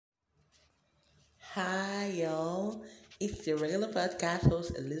Hi, y'all. It's the regular podcast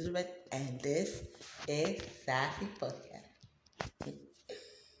host, Elizabeth, and this is Sassy Podcast.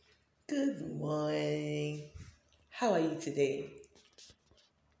 Good morning. How are you today?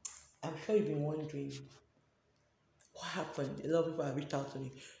 I'm sure you've been wondering what happened. A lot of people have reached out to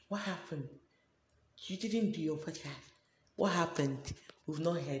me. What happened? You didn't do your podcast. What happened? We've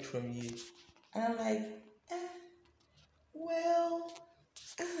not heard from you. And I'm like, eh, well,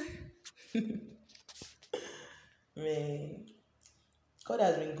 man, God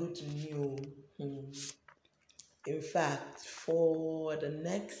has been good to me. Oh. In fact, for the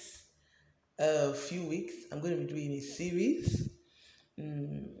next few weeks, I'm going to be doing a series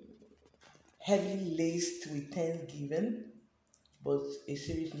heavily laced with Thanksgiving, but a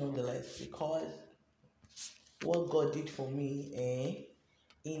series nonetheless, because what God did for me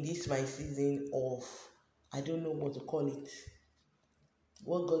in this my season of, I don't know what to call it,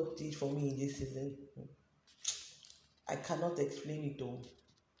 what God did for me in this season, I cannot explain it all,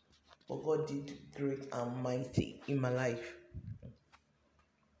 but God did great and mighty in my life.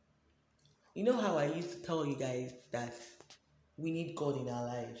 You know how I used to tell you guys that we need God in our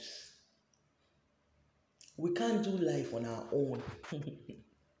lives. We can't do life on our own.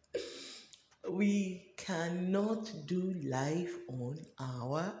 We cannot do life on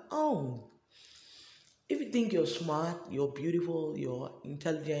our own. If you think you're smart, you're beautiful, you're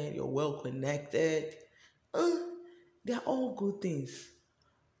intelligent, you're well connected, uh, they're all good things.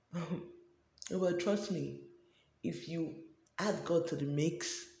 But trust me, if you add God to the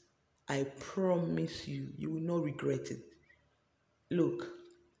mix, I promise you, you will not regret it. Look,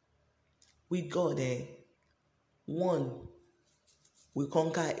 with God, one will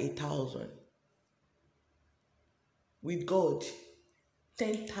conquer 1,000. With God,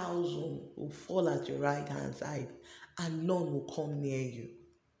 10,000 will fall at your right hand side and none will come near you.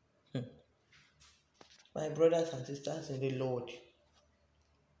 My brothers and sisters in the Lord,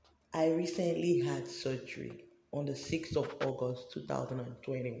 I recently had surgery on the 6th of August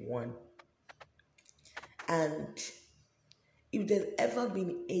 2021. And if there's ever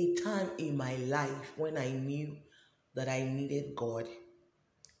been a time in my life when I knew that I needed God,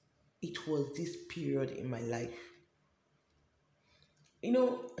 it was this period in my life. You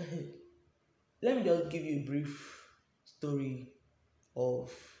know, let me just give you a brief story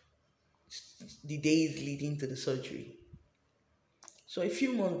of the days leading to the surgery. So a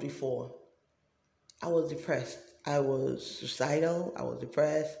few months before, I was depressed. I was suicidal. I was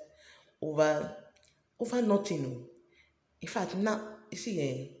depressed over nothing. In fact, now you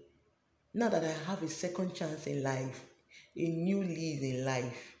see, now that I have a second chance in life, a new lease in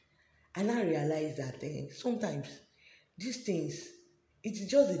life, I now realize that sometimes these things, it's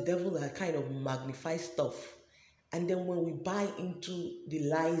just the devil that kind of magnifies stuff. And then when we buy into the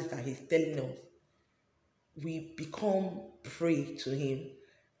lies that he's telling us, we become prey to him.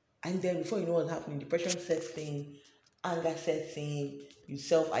 And then before you know what's happening, depression sets in, anger sets in, you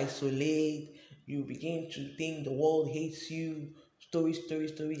self-isolate, you begin to think the world hates you, story,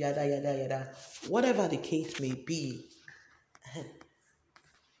 yada, yada, yada. Whatever the case may be,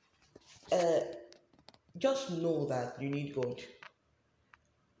 just know that you need God.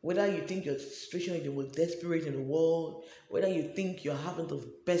 Whether you think your situation is the most desperate in the world, whether you think you're having the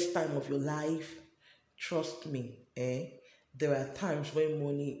best time of your life, trust me, there are times when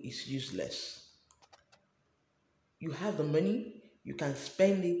money is useless. You have the money, you can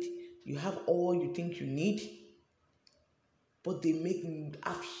spend it, you have all you think you need, but they make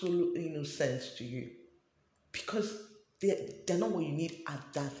absolutely no sense to you because they're not what you need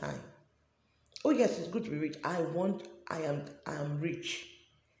at that time. Oh yes, it's good to be rich. I am rich.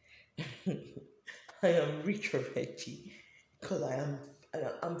 I am rich already because I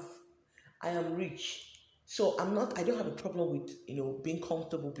am rich. So I don't have a problem with, being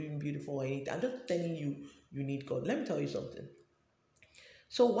comfortable, being beautiful or anything. I'm just telling you, you need God. Let me tell you something.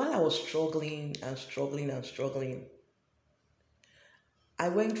 So while I was struggling, I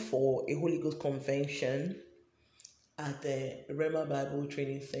went for a Holy Ghost convention at the Rema Bible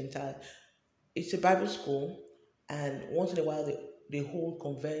Training Center. It's a Bible school, and once in a while they hold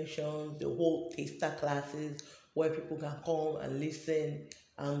conventions, they hold taster classes where people can come and listen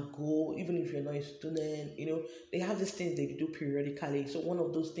and go, even if you're not a student. They have these things they do periodically. So one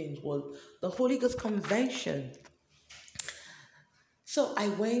of those things was the Holy Ghost convention. So I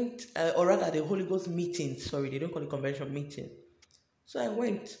went, or rather the Holy Ghost meeting, sorry, they don't call it convention, meeting. So I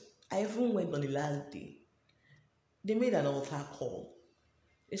went. I even went on the last day. They made an altar call.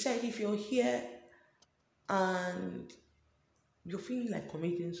 They said, if you're here and you're feeling like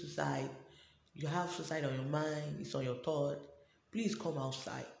committing suicide, you have suicide on your mind, it's on your thought, please come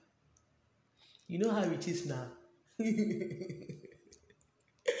outside. You know how it is now.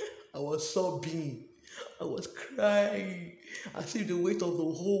 I was sobbing. I was crying. As if the weight of the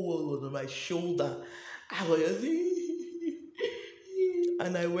whole world was on my shoulder. I was just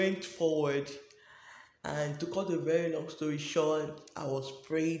and I went forward. And to cut a very long story short, I was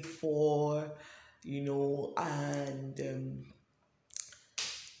prayed for, and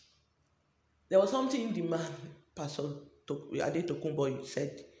there was something the man, Pastor Ade Tokumbo,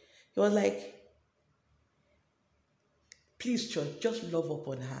 said. He was like, please, church, just love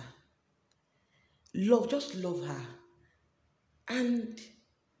upon her. Just love her. And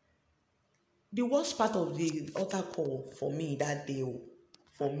the worst part of the altar call for me that day,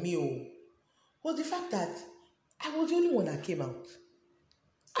 was the fact that I was the only one that came out.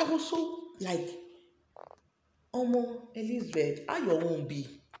 I was so like, Omo, Elizabeth, how your own be?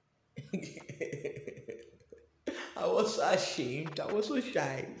 I was so ashamed. I was so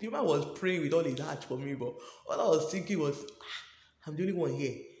shy. The man was praying with all his heart for me, but all I was thinking was, I'm the only one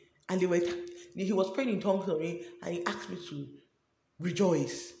here. And he was praying in tongues for me, and he asked me to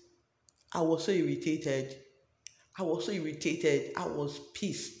rejoice. I was so irritated. I was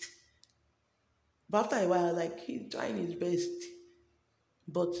pissed. But after a while, I was like, he's trying his best.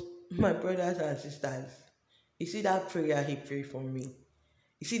 But my brothers and sisters, you see that prayer he prayed for me.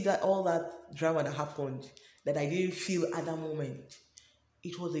 You see that all that drama that happened that I didn't feel at that moment.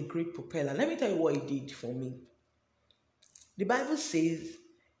 It was a great propeller. Let me tell you what it did for me. The Bible says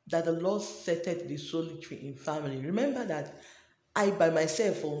that the Lord settled the solitary in family. Remember that I by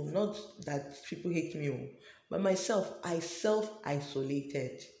myself, not that people hate me, by myself, I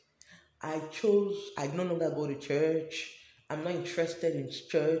self-isolated. I no longer go to church. I'm not interested in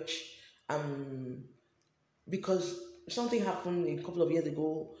church. Because something happened a couple of years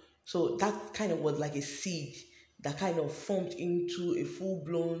ago. So that kind of was like a seed that kind of formed into a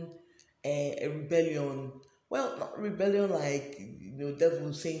full-blown a rebellion. Well, not rebellion like,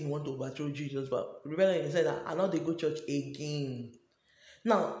 devil saying he want to overthrow Jesus, but rebellion in the sense that I not they go church again.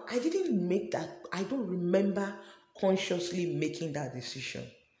 Now, I didn't make that. I don't remember consciously making that decision.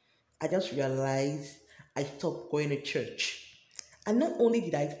 I just realized I stopped going to church. And not only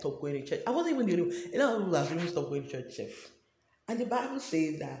did I stop going to church, I wasn't even the only one. A lot of people have even stopped going to church. And the Bible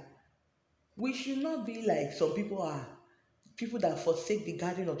says that we should not be like some people are, people that forsake the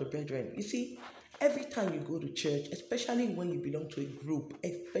gathering of the brethren. You see, every time you go to church, especially when you belong to a group,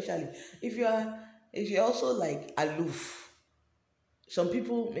 especially if you're also like aloof. Some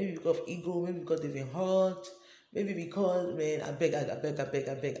people, maybe because of ego, maybe because they've been hurt, maybe because, man, I beg,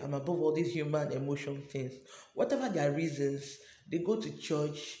 I'm above all these human emotion things. Whatever their reasons, they go to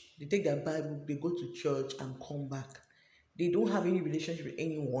church, they take their Bible, they go to church and come back. They don't have any relationship with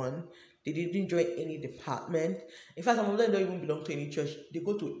anyone. They didn't join any department. In fact, some of them don't even belong to any church. They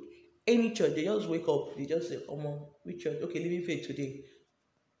go to any church. They just wake up. They just say, "Oh, which church? Okay, Living Faith today."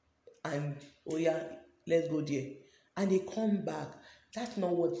 And, oh yeah, let's go there. And they come back. That's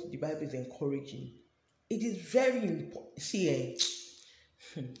not what the Bible is encouraging. It is very important. See,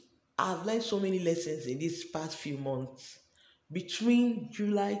 I've learned so many lessons in these past few months. Between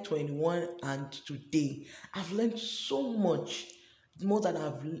July 21 and today, I've learned so much more than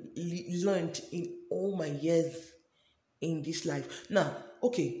I've learned in all my years in this life. Now,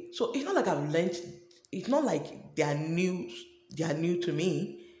 okay, so it's not like I've learned, it's not like they are new to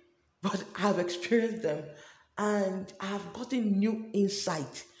me, but I've experienced them and I've gotten new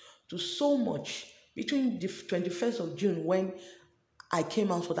insight to so much between the 21st of June when I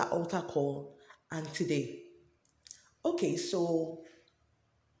came out for that altar call and today. Okay, so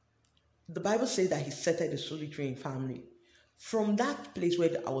the Bible says that he settled the solitary in family. From that place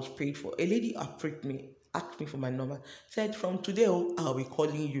where I was prayed for, a lady approached me, asked me for my number, said, from today I'll be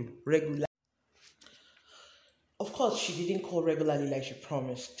calling you regularly. Of course, she didn't call regularly like she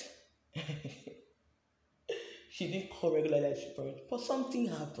promised. She didn't call regularly like she promised. But something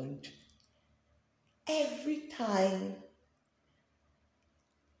happened. Every time.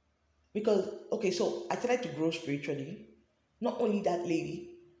 Because, okay, so I tried to grow spiritually. Not only that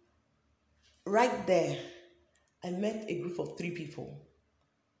lady, right there, I met a group of 3 people.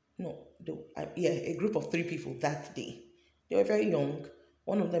 A group of 3 people that day. They were very young.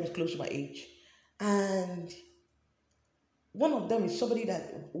 One of them is close to my age. And one of them is somebody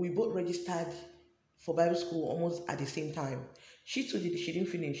that we both registered for Bible school almost at the same time. She told you she didn't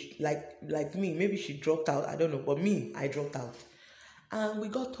finish. Like me, maybe she dropped out. I don't know. But me, I dropped out. And we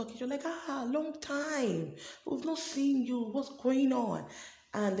got talking. She was like, long time. We've not seen you. What's going on?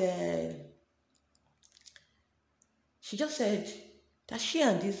 And then she just said that she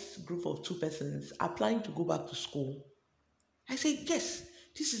and this group of 2 persons are planning to go back to school. I said, yes,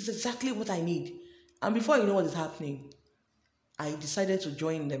 this is exactly what I need. And before you know what is happening, I decided to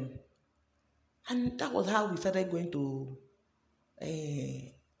join them. And that was how we started going to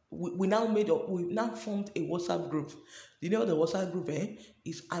we now we now formed a WhatsApp group. You know the WhatsApp group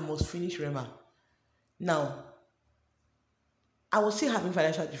is I must finish Rema. Now I was still having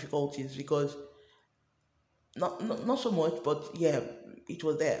financial difficulties because not so much, but yeah, it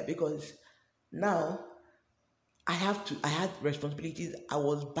was there because now I had responsibilities. I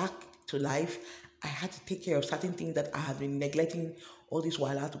was back to life. I had to take care of certain things that I had been neglecting all this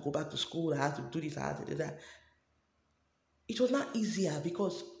while. I had to go back to school. I had to do this. I had to do that. It was not easier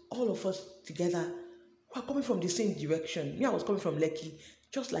because all of us together were coming from the same direction. Me, I was coming from Lekki,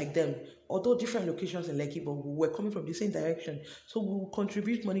 just like them, although different locations in Lekki, but we were coming from the same direction. So we will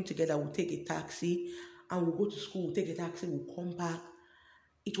contribute money together. We'll take a taxi and we'll go to school. We'll take a taxi. We'll come back.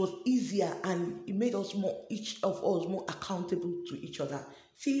 It was easier and it made us more, each of us more accountable to each other.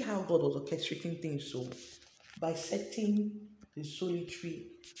 See how God was orchestrating things so by setting the solitary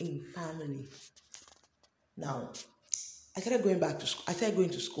in family. Now, I started going back to school. I started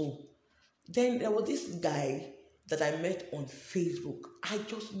going to school. Then there was this guy that I met on Facebook. I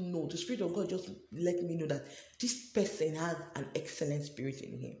just know, the Spirit of God just let me know that this person has an excellent spirit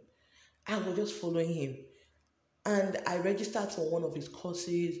in him. I was just following him. And I registered for one of his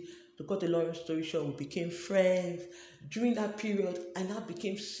courses. To cut a long story short, we became friends. During that period, I now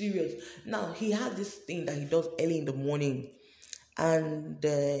became serious. Now, he had this thing that he does early in the morning. And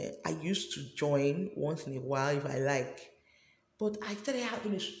I used to join once in a while if I like. But I started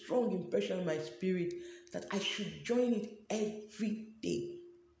having a strong impression in my spirit that I should join it every day.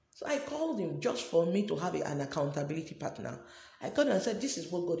 So I called him just for me to have an accountability partner. I called him and said, this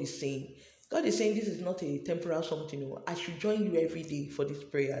is what God is saying. God is saying this is not a temporal something. I should join you every day for these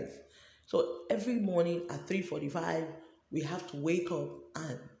prayers. So every morning at 3:45, we have to wake up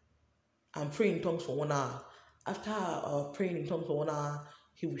and pray in tongues for 1 hour. After praying in tongues for 1 hour,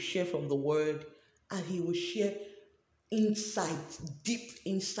 he will share from the word and he will share insights, deep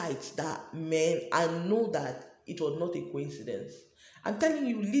insights that men, I know that it was not a coincidence. I'm telling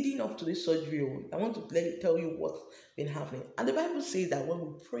you, leading up to this surgery, I want to tell you what's been happening. And the Bible says that when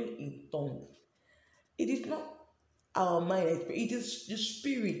we pray in tongues, it is not our mind, it is the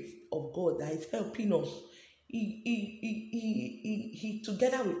Spirit of God that is helping us. He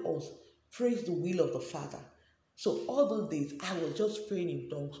together with us prays the will of the Father. So all those days, I was just praying in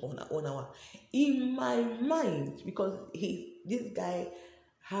tongues for 1 hour. In my mind, because this guy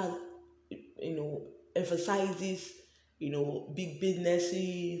has, emphasizes, big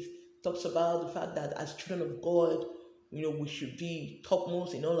businesses, talks about the fact that as children of God, we should be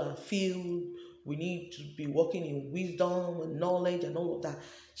topmost in all our field. We need to be working in wisdom and knowledge and all of that.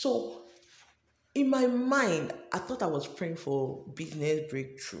 So in my mind, I thought I was praying for business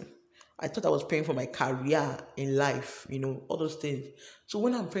breakthrough. I thought I was praying for my career in life, all those things. So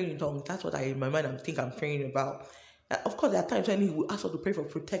when I'm praying in tongues, that's what in my mind I'm praying about. Of course, there are times when he will ask us to pray for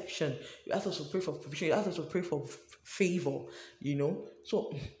protection. You ask us to pray for provision. You ask us to pray for favor,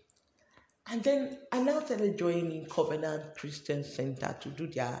 So, and then I now started joining Covenant Christian Center to do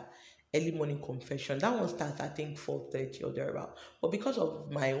their early morning confession. That one starts, I think, 4:30 or thereabout. But because of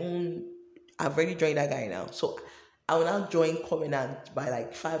my own, I've already joined that guy now. So I will now join Covenant by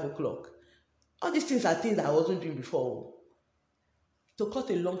like 5 o'clock. All these things are things that I wasn't doing before. To cut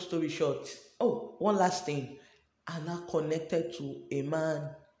a long story short, one last thing. I'm now connected to a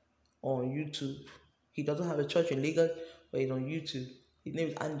man on YouTube. He doesn't have a church in Lagos, but he's on YouTube. His name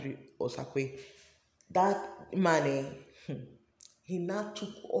is Andrew Osakwe. That man, he now took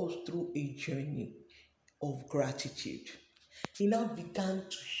us through a journey of gratitude. He now began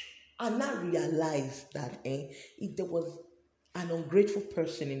to and now realize that if there was an ungrateful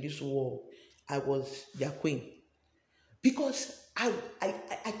person in this world, I was their queen. Because I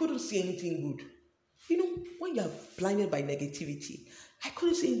couldn't see anything good. When you're blinded by negativity, I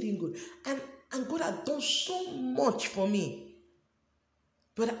couldn't see anything good. And God had done so much for me.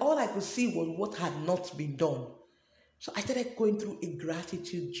 But all I could see was what had not been done. So I started going through a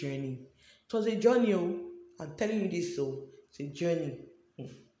gratitude journey. It was a journey. I'm telling you this, so it's a journey.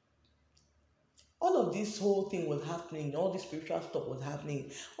 All of this whole thing was happening. All this spiritual stuff was happening.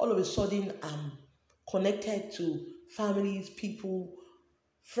 All of a sudden, I'm connected to families, people,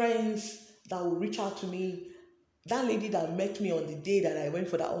 friends that will reach out to me. That lady that met me on the day that I went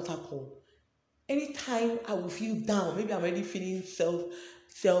for that altar call. Anytime I will feel down, maybe I'm already feeling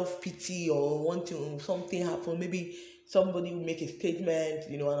self-pity or wanting something happen. Maybe somebody will make a statement,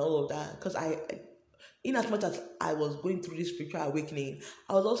 and all of that. Because in as much as I was going through this spiritual awakening,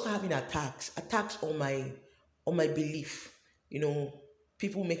 I was also having attacks on my belief.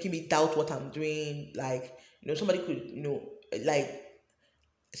 people making me doubt what I'm doing. Like, somebody could, like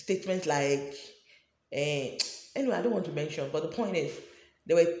statements like, eh, anyway, I don't want to mention, but the point is,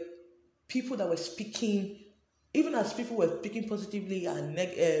 there were people that were speaking, even as people were speaking positively and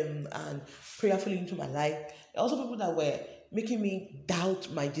prayerfully into my life. There are also people that were making me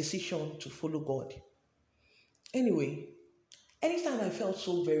doubt my decision to follow God. Anyway, anytime I felt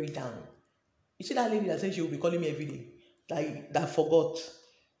so very down, you see that lady that said she will be calling me every day, that forgot,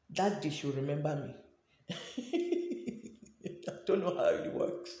 that day she will remember me. I don't know how it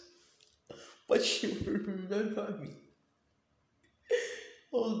works, but she will remember me.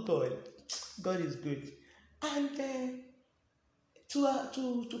 Oh God, God is good. And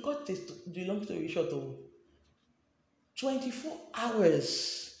to cut the long story short, 24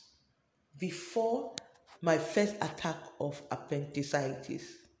 hours before my first attack of appendicitis,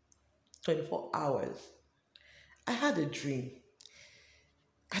 24 hours, I had a dream.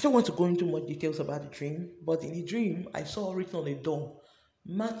 I don't want to go into much details about the dream, but in the dream, I saw written on the door,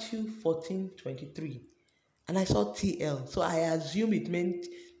 Matthew 14:23. And I saw TL. So I assume it meant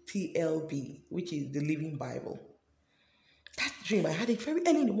TLB, which is the Living Bible. That dream, I had it very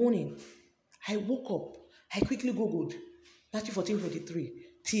early in the morning. I woke up. I quickly Googled Matthew 14:23,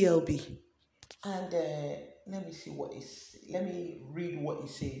 TLB. And let me read what it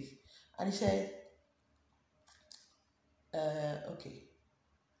says. And it said, okay,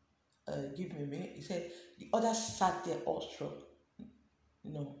 give me a minute. It said, the others sat there awestruck.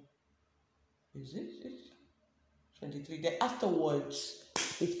 No. Is it? 23. Then afterwards,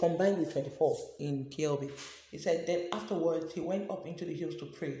 it's combined with 24 in KLB. He said, then afterwards, he went up into the hills to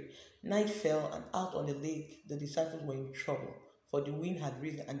pray. Night fell, and out on the lake, the disciples were in trouble, for the wind had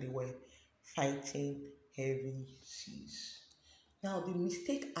risen and they were fighting heavy seas. Now, the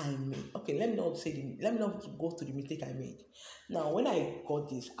mistake I made, okay, let me not go to the mistake I made. Now, when I got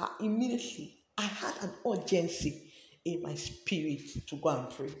this, I had an urgency in my spirit to go and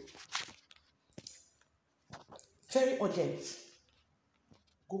pray. Very urgent.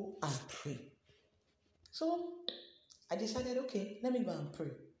 Go and pray. So I decided, okay, let me go and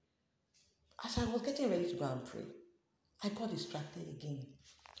pray. As I was getting ready to go and pray, I got distracted again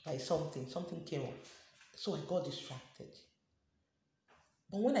by something. Something came up. So I got distracted.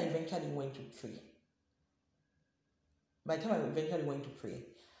 But when I eventually went to pray, by the time I eventually went to pray,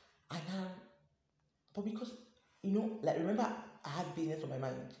 but because, remember, I had business on my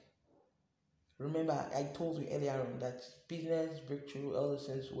mind. Remember, I told you earlier on that business, breakthrough, all those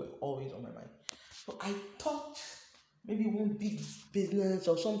things were always on my mind. So I thought maybe one big business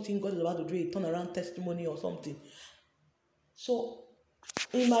or something, God is about to do a turnaround testimony or something. So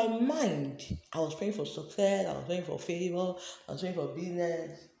in my mind, I was praying for success, I was praying for favor, I was praying for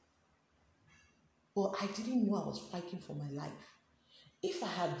business. But I didn't know I was fighting for my life. If I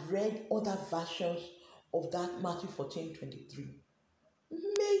had read other versions of that Matthew 14:23,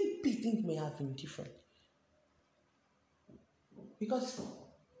 maybe things may have been different. Because,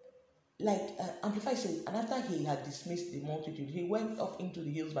 like Amplify says, and after he had dismissed the multitude, he went up into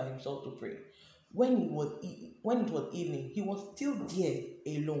the hills by himself to pray. When it was evening, he was still there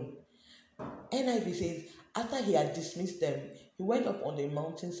alone. NIV says, after he had dismissed them, he went up on the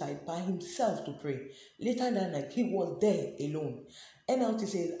mountainside by himself to pray. Later that night, he was there alone. NLT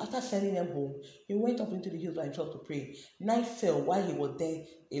says, after sending them home, he went up into the hills by himself to pray. Night fell while he was there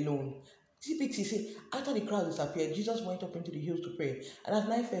alone. TPT says, after the crowd disappeared, Jesus went up into the hills to pray. And as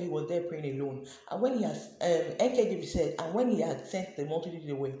night fell, he was there praying alone. And when he has, NKJV said, and when he had sent the multitude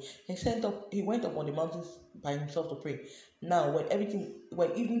away, he went up on the mountains by himself to pray. Now, when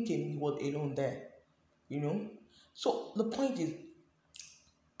evening came, he was alone there. So the point is,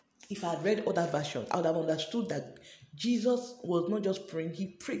 if I had read other versions, I would have understood that Jesus was not just praying,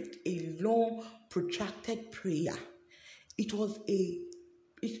 he prayed a long, protracted prayer. It was a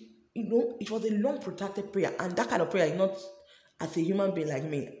long, protracted prayer, and that kind of prayer is not, as a human being like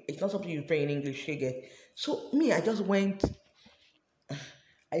me, it's not something you pray in English, again. So me, I just went.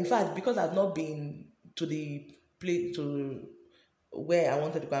 In fact, because I've not been to the place to where I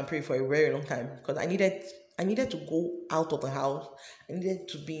wanted to go and pray for a very long time, because I needed to go out of the house. I needed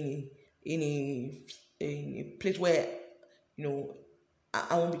to be in a place where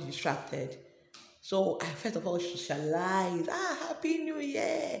I won't be distracted. So I first of all socialize. Happy New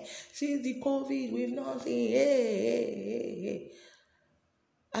Year! Since the COVID, we've not seen. Hey.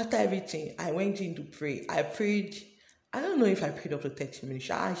 After everything, I went in to pray. I prayed. I don't know if I prayed up to 30 minutes.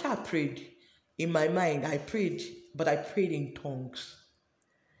 I prayed. In my mind, I prayed, but I prayed in tongues.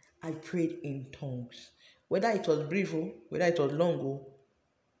 Whether it was brief, whether it was long,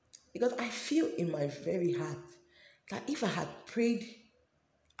 because I feel in my very heart that if I had prayed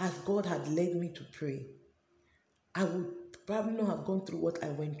as God had led me to pray, I would probably not have gone through what I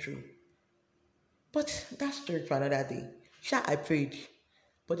went through. But that's story for another day. Sure, I prayed.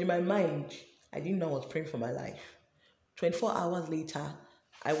 But in my mind, I didn't know I was praying for my life. 24 hours later,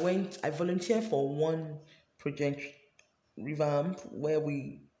 I volunteered for one project revamp where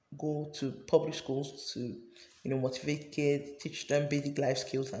we go to public schools to, motivate kids, teach them basic life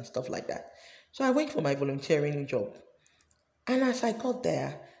skills and stuff like that. So I went for my volunteering job. And as I got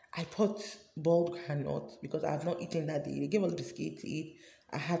there, I bought boiled granite because I have not eaten that day. They gave us biscuit to eat.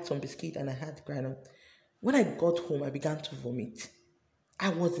 I had some biscuit and I had granite. When I got home, I began to vomit. I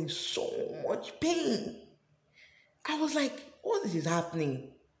was in so much pain. I was like, what is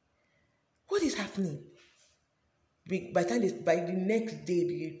happening? What is happening? By the next day,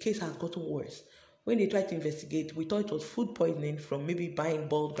 the case had gotten worse. When they tried to investigate, we thought it was food poisoning from maybe buying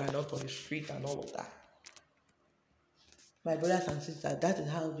boiled granite on the street and all of that. My brothers and sisters, that is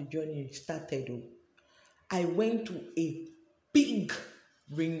how the journey started. I went to a big,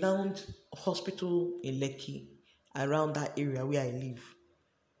 renowned hospital in Lekki, around that area where I live.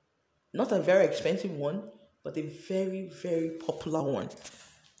 Not a very expensive one, but a very, very popular one.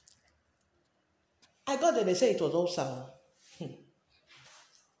 I got there, they said it was ulcer.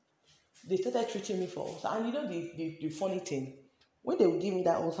 They started treating me for ulcer. And the funny thing, when they will give me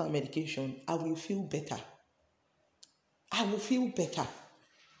that ulcer medication, I will feel better. I will feel better.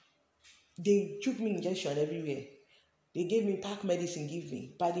 They took me injection everywhere. They gave me pack medicine, give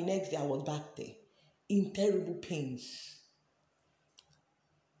me. By the next day, I was back there in terrible pains.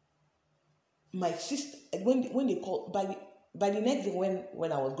 My sister, when they called, by the next day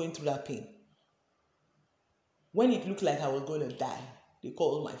when I was going through that pain, when it looked like I was going to die, they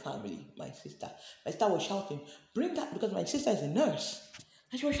called my family, my sister. My sister was shouting, bring that, because my sister is a nurse.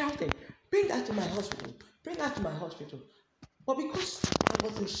 And she was shouting, bring that to my hospital. Bring that to my hospital. But because I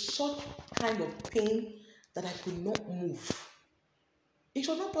was in such kind of pain that I could not move, it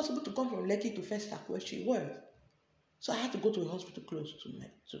was not possible to come from Lekki to Festac where she was. So I had to go to a hospital close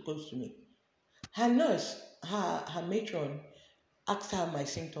to me. Her nurse, her matron, asked her my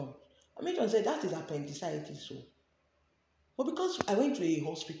symptoms. Her matron said, that is appendicitis. So. But because I went to a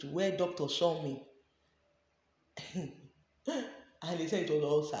hospital where doctors saw me, and they said it was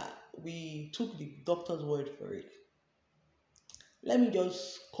ulcer, we took the doctor's word for it. Let me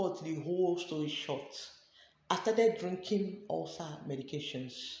just cut the whole story short. I started drinking ulcer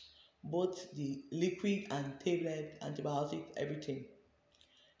medications, both the liquid and tablet, antibiotics, everything.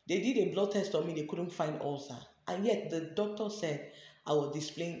 They did a blood test on me, they couldn't find ulcer. And yet the doctor said I was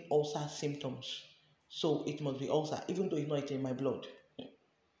displaying ulcer symptoms. So it must be ulcer, even though it's not in my blood.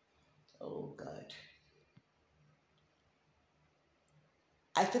 Oh God.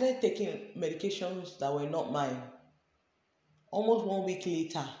 I started taking medications that were not mine. Almost 1 week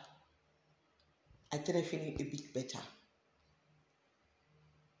later, I started feeling a bit better.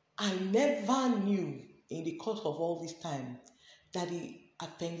 I never knew in the course of all this time that the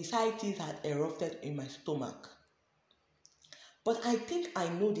appendicitis had erupted in my stomach. But I think I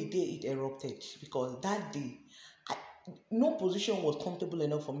know the day it erupted because that day, no position was comfortable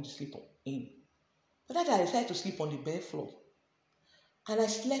enough for me to sleep in. But that day I decided to sleep on the bare floor. And I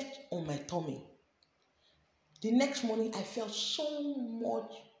slept on my tummy. The next morning, I felt so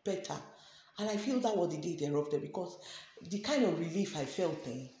much better. And I feel that was the day it erupted because the kind of relief I felt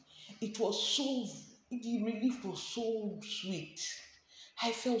then, the relief was so sweet.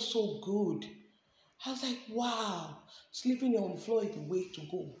 I felt so good. I was like, wow, sleeping on the floor is the way to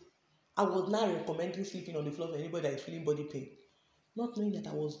go. I was now recommending sleeping on the floor for anybody that is feeling body pain. Not knowing that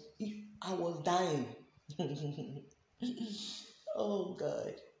I was dying. Oh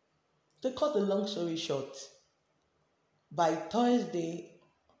God. To cut the long story short, by Thursday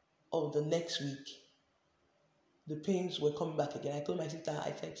of the next week, the pains were coming back again. I told my sister,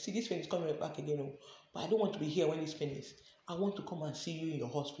 I said, see, this pain is coming back again, but I don't want to be here when this pain is. I want to come and see you in your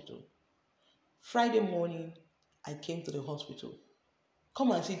hospital. Friday morning, I came to the hospital.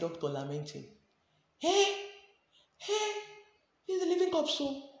 Come and see Dr. Lamenting. Hey, he's a living corpse,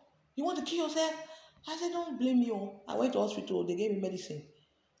 so you want to kill yourself? I said, don't blame me. I went to hospital, they gave me medicine.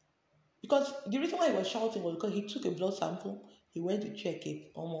 Because the reason why he was shouting was because he took a blood sample, he went to check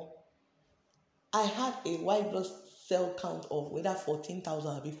it. I had a white blood cell count of whether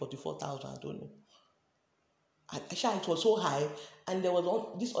 14,000 or 44,000, I don't know. It was so high, and there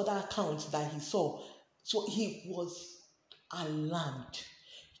was this other account that he saw. So he was alarmed.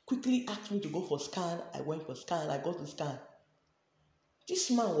 He quickly asked me to go for scan. I went for scan. I got the scan. This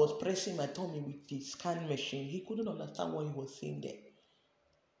man was pressing my tummy with the scan machine. He couldn't understand what he was seeing there.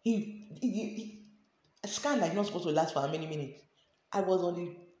 A scan that is not supposed to last for how many minutes? I was on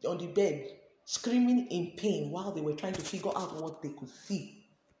the on the bed, screaming in pain while they were trying to figure out what they could see.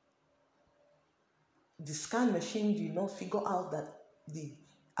 The scan machine did not figure out that the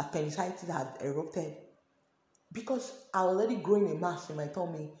appendicitis had erupted because I already growing a mass in my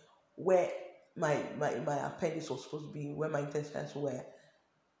tummy where my appendix was supposed to be, where my intestines were.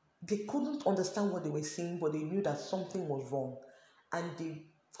 They couldn't understand what they were seeing, but they knew that something was wrong. And they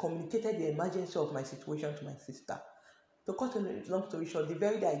communicated the emergency of my situation to my sister. To cut a long story short, the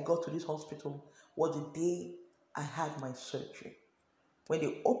very day I got to this hospital was the day I had my surgery. When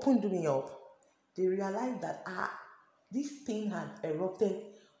they opened me up, they realized that this thing had erupted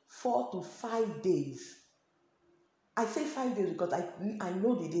 4 to 5 days. I say 5 days because I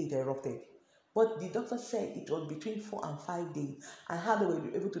know the day it erupted. But the doctor said it was between 4 and 5 days. And how they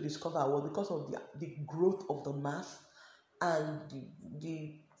were able to discover was because of the growth of the mass and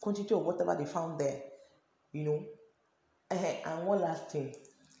the quantity of whatever they found there, you know. And one last thing.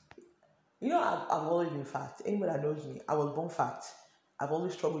 You know, I've always been fat. Anybody that knows me, I was born fat. I've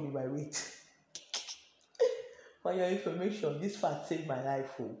always struggled with my weight. For your information, this fat saved my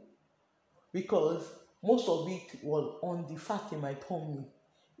life, because most of it was on the fat in my tummy.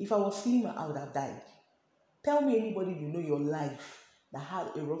 If I was slimmer, I would have died. Tell me anybody you know your life that had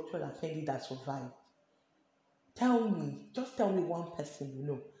a ruptured appendix that survived. Just tell me one person you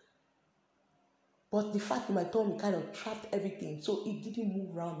know. But the fat in my tummy kind of trapped everything, so it didn't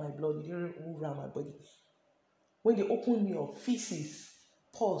move around my blood, it didn't move around my body. When they opened me up, feces,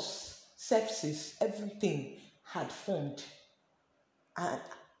 pus, sepsis, everything had formed. And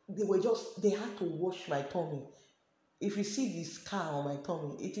they had to wash my tummy. If you see the scar on my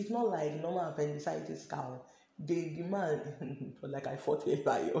tummy, it is not like normal appendicitis scar. The man, like I fought a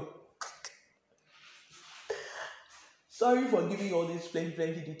fire. Sorry for giving all these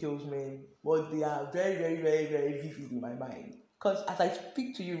plenty details, man, but they are very, very, very, very vivid in my mind. Because as I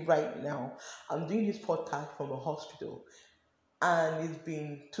speak to you right now, I'm doing this podcast from a hospital, and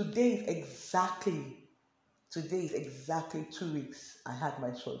today is exactly 2 weeks I had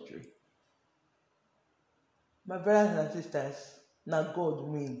my surgery. My brothers and sisters, now God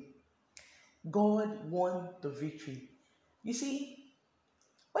win. God won the victory. You see,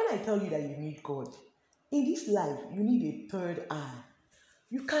 when I tell you that you need God, in this life, you need a third eye.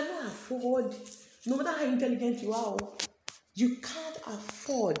 You cannot afford, no matter how intelligent you are, you cannot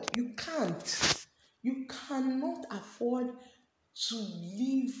afford to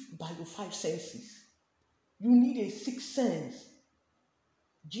live by your 5 senses. You need a 6th sense.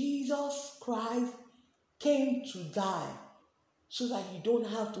 Jesus Christ came to die so that you don't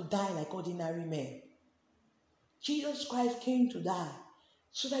have to die like ordinary men. Jesus Christ came to die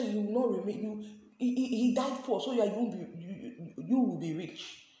so that you will not remain. He died poor so that you will be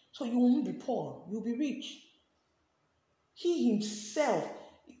rich. So you won't be poor, you'll be rich. He himself,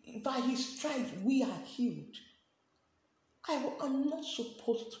 by his stripes, we are healed. I'm not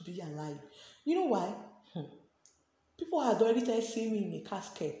supposed to be alive. You know why? People had already started seeing me in a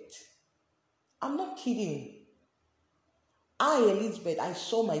casket. I'm not kidding. Elizabeth, I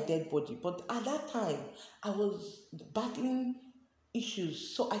saw my dead body, but at that time, I was battling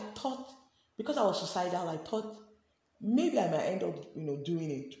issues. So I thought, because I was suicidal, I thought maybe I might end up,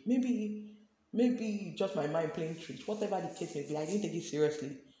 doing it. Maybe just my mind playing tricks, whatever the case may be. I didn't take it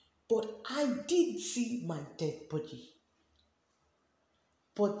seriously. But I did see my dead body.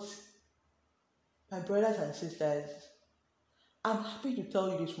 But my brothers and sisters, I'm happy to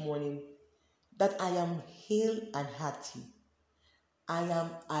tell you this morning that I am hale and hearty. I am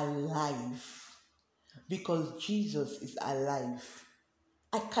alive because Jesus is alive.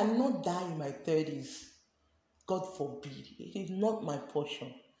 I cannot die in my 30s. God forbid. It is not my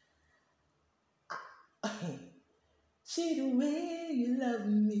portion. See the way you love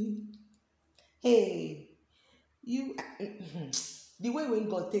me. Hey, the way when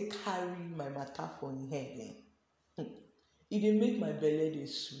God take carry my matter for him head, it dey make my belly dey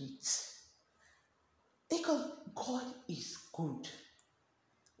sweet. Because God is good.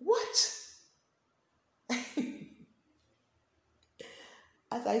 What?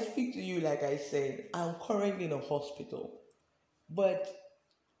 As I speak to you, like I said, I'm currently in a hospital. But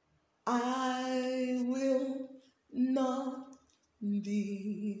I will not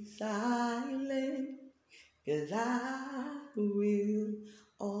be silent, 'cause I will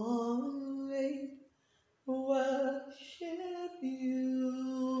always worship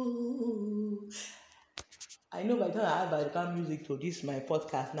you. I know by the time I add background music to this my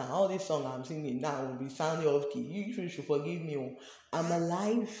podcast now, all this song I'm singing now will be sounding off key. You should forgive me. I'm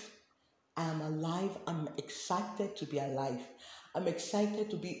alive. I'm excited to be alive. I'm excited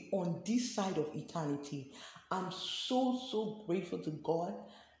to be on this side of eternity. I'm so grateful to God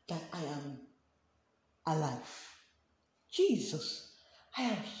that I am alive. Jesus, I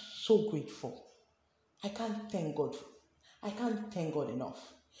am so grateful. I can't thank God. I can't thank God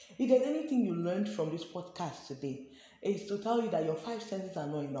enough. If there's anything you learned from this podcast today, it's to tell you that your five senses are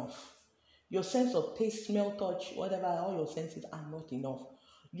not enough. Your sense of taste, smell, touch, whatever, all your senses are not enough.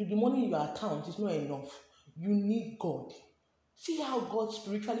 The money in your account is not enough. You need God. See how God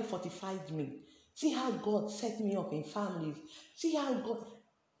spiritually fortified me. See how God set me up in families. See how God.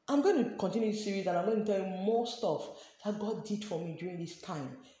 I'm going to continue this series and I'm going to tell you more stuff that God did for me during this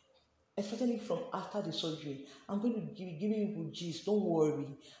time, especially from after the surgery. I'm going to be giving you gist. Don't worry.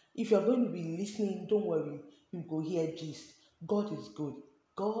 If you're going to be listening, don't worry. You go hear gist. God is good.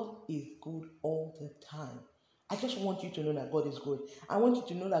 God is good all the time. I just want you to know that God is good. I want you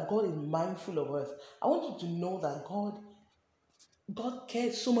to know that God is mindful of us. I want you to know that God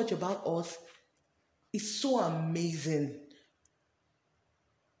cares so much about us. It's so amazing.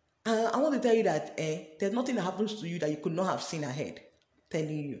 I want to tell you that there's nothing that happens to you that you could not have seen ahead.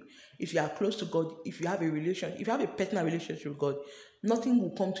 Telling you, if you are close to God, if you have a personal relationship with God, nothing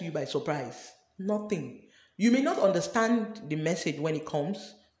will come to you by surprise. Nothing. You may not understand the message when it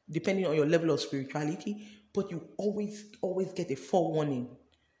comes, depending on your level of spirituality, but you always get a forewarning.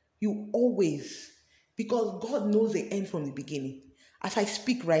 You always, because God knows the end from the beginning. As I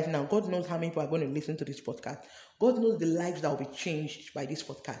speak right now, God knows how many people are going to listen to this podcast. God knows the lives that will be changed by this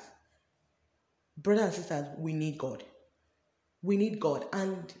podcast. Brothers and sisters, we need God. We need God.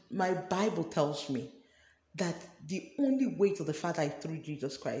 And my Bible tells me that the only way to the Father is through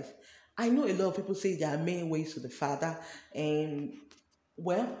Jesus Christ. I know a lot of people say there are many ways to the Father. And,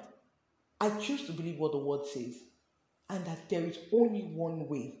 well, I choose to believe what the word says. And that there is only one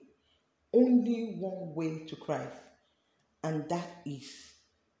way. Only one way to Christ. And that is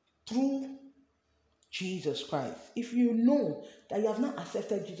through Jesus Christ. If you know that you have not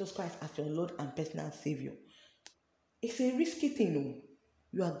accepted Jesus Christ as your Lord and personal Savior, it's a risky thing. No?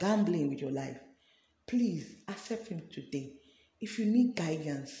 You are gambling with your life. Please accept Him today. If you need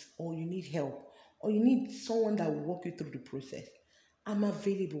guidance or you need help or you need someone that will walk you through the process, I'm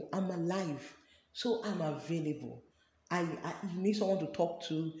available. I'm alive. So I'm available. You need someone to talk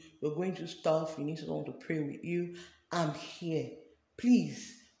to. You're going through stuff. You need someone to pray with you. I'm here.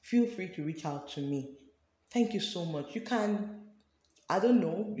 Please feel free to reach out to me. Thank you so much. You can, I don't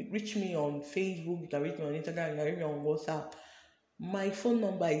know, reach me on Facebook. You can reach me on Instagram. You can reach me on WhatsApp. My phone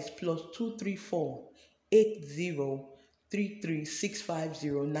number is +234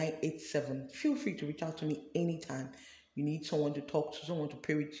 8033650987. Feel free to reach out to me anytime. You need someone to talk to, someone to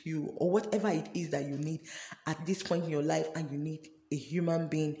pray with you, or whatever it is that you need at this point in your life, and you need a human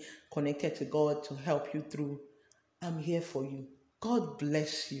being connected to God to help you through. I'm here for you. God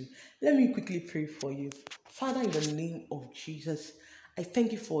bless you. Let me quickly pray for you. Father, in the name of Jesus, I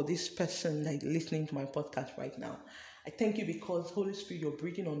thank you for this person that is listening to my podcast right now. I thank you because, Holy Spirit, you're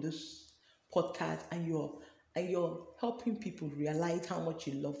breathing on this podcast and you're helping people realize how much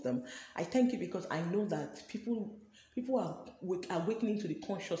you love them. I thank you because I know that people are awakening to the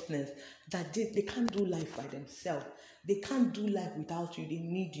consciousness that they can't do life by themselves. They can't do life without you. They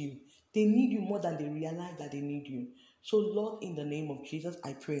need you. They need you more than they realize that they need you. So, Lord, in the name of Jesus,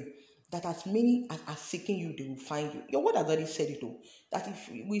 I pray that as many as are seeking you, they will find you. Your word has already said it, though, that if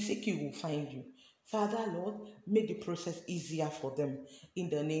we seek you, we'll find you. Father, Lord, make the process easier for them. In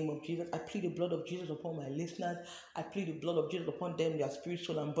the name of Jesus, I plead the blood of Jesus upon my listeners. I plead the blood of Jesus upon them, their spirit,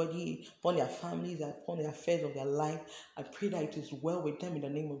 soul, and body, upon their families, upon the affairs of their life. I pray that it is well with them in the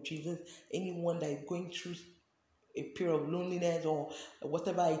name of Jesus. Anyone that is going through a period of loneliness or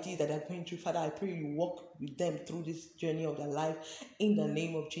whatever it is that they're going through, Father, I pray you walk with them through this journey of their life in the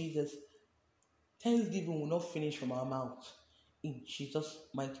name of Jesus. Thanksgiving will not finish from our mouth. In Jesus'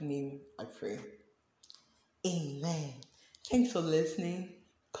 mighty name, I pray. Amen. Thanks for listening.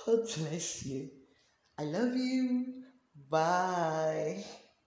 God bless you. I love you. Bye.